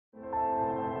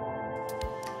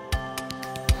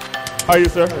How are you,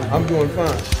 sir? I'm doing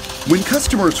fine. When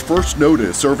customers first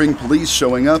notice Irving Police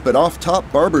showing up at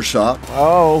Off-Top Barbershop,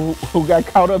 Oh, who got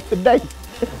caught up today?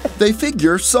 they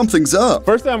figure something's up.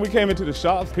 First time we came into the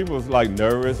shops, people was like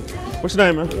nervous. What's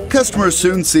your name, man? Customers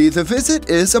soon see the visit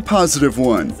is a positive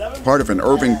one, part of an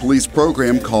Irving Police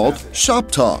program called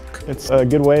Shop Talk. It's a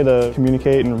good way to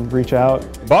communicate and reach out.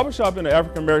 Barbershop in the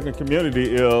African American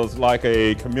community is like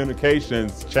a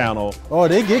communications channel. Oh,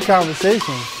 they get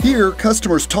conversations. Here,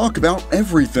 customers talk about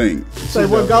everything. Say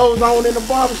what goes on in the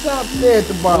barbershop, stay at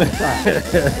the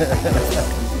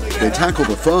barbershop. They tackle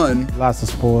the fun Lots of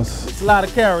sports. It's a lot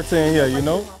of character in here, you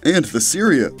know. and the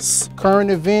serious,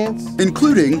 Current events.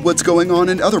 including what's going on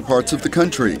in other parts of the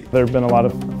country. There have been a lot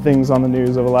of things on the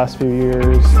news over the last few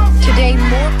years. Today,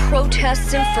 more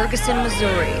protests in Ferguson,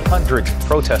 Missouri. Hundreds of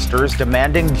protesters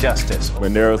demanding justice.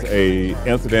 When there's a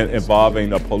incident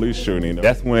involving a police shooting,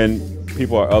 that's when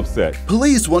people are upset.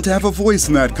 Police want to have a voice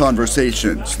in that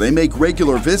conversation, so they make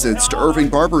regular visits to Irving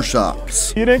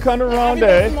barbershops. You didn't come the wrong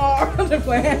day.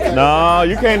 No,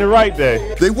 you came the right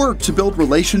day. They work to build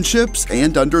relationships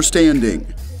and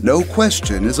understanding. No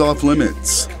question is off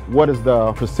limits. What is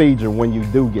the procedure when you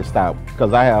do get stopped?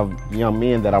 Because I have young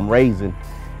men that I'm raising,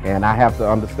 and I have to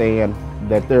understand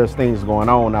that there's things going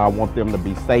on. I want them to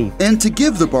be safe. And to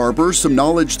give the barbers some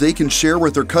knowledge they can share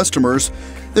with their customers,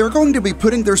 they're going to be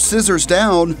putting their scissors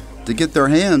down to get their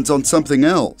hands on something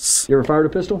else. You ever fired a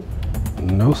pistol?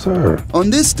 No, sir.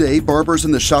 On this day, barbers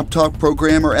in the Shop Talk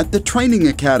program are at the training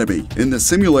academy in the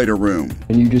simulator room.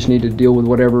 And you just need to deal with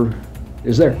whatever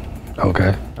is there.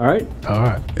 Okay. All right? All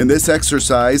right. In this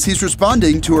exercise, he's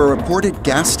responding to a reported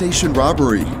gas station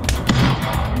robbery.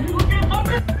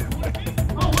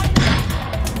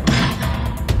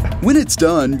 When it's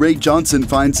done, Ray Johnson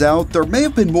finds out there may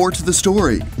have been more to the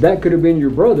story. That could have been your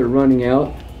brother running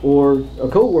out or a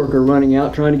co-worker running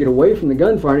out trying to get away from the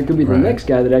gunfire. It could be the next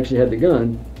guy that actually had the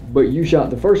gun, but you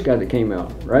shot the first guy that came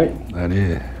out, right? I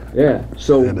did. Yeah.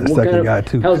 So And the second guy,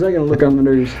 too. How's that going to look on the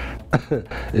news?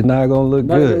 It's not gonna look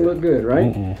Not good. going to look good,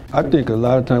 right? I think a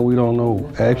lot of times we don't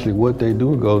know actually what they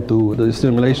do go through. The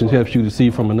simulation helps you to see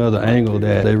from another angle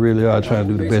that they really are trying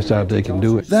to do the best job they can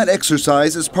do it. That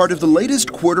exercise is part of the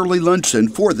latest quarterly luncheon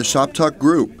for the Shop Talk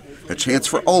group, a chance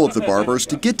for all of the barbers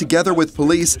to get together with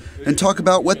police and talk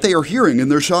about what they are hearing in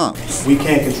their shops. We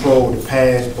can't control the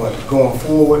past, but going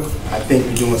forward, I think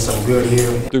we're doing some good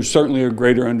here. There's certainly a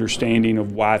greater understanding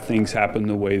of why things happen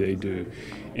the way they do.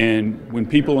 And when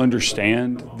people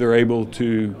understand, they're able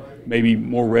to maybe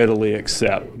more readily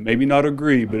accept, maybe not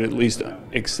agree, but at least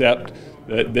accept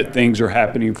that things are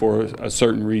happening for a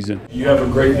certain reason. You have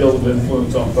a great deal of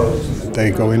influence on folks.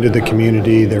 They go into the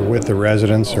community, they're with the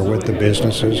residents, they're with the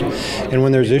businesses, and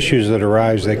when there's issues that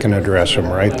arise, they can address them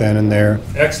right then and there.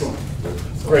 Excellent.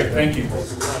 Great, thank you.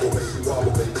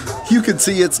 You can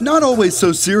see it's not always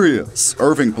so serious.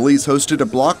 Irving Police hosted a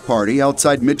block party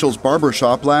outside Mitchell's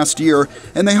barbershop last year,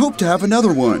 and they hope to have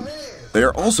another one. They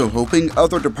are also hoping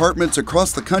other departments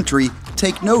across the country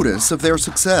take notice of their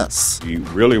success. We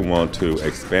really want to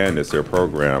expand this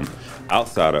program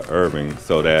outside of Irving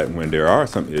so that when there are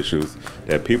some issues,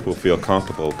 that people feel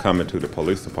comfortable coming to the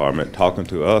police department, talking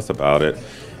to us about it,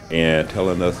 and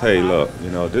telling us, hey, look,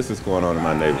 this is going on in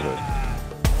my neighborhood.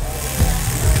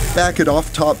 Back at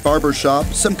Off-Top Barbershop,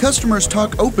 some customers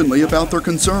talk openly about their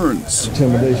concerns.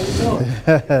 Intimidation.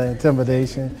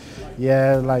 Intimidation.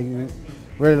 Yeah,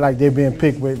 really like they're being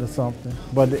picked with or something.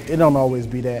 But it don't always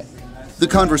be that. The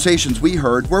conversations we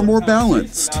heard were more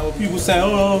balanced. When people say,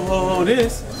 oh,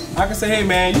 this, I can say, hey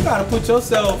man, you gotta put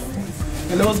yourself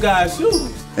in those guys'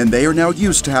 shoes. And they are now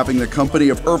used to having the company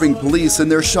of Irving Police in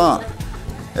their shop.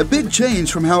 A big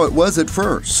change from how it was at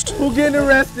first. Who getting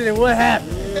arrested and what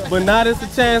happened? But now there's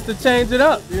a chance to change it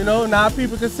up, Now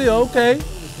people can see, okay,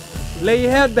 lay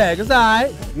your head back, it's all right.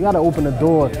 You gotta open the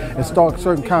door and start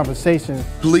certain conversations.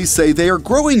 Police say they are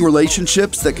growing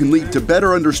relationships that can lead to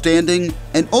better understanding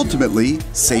and ultimately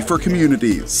safer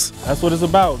communities. That's what it's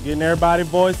about, getting everybody's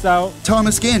voice out.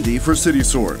 Thomas Gandy for City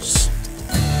Source.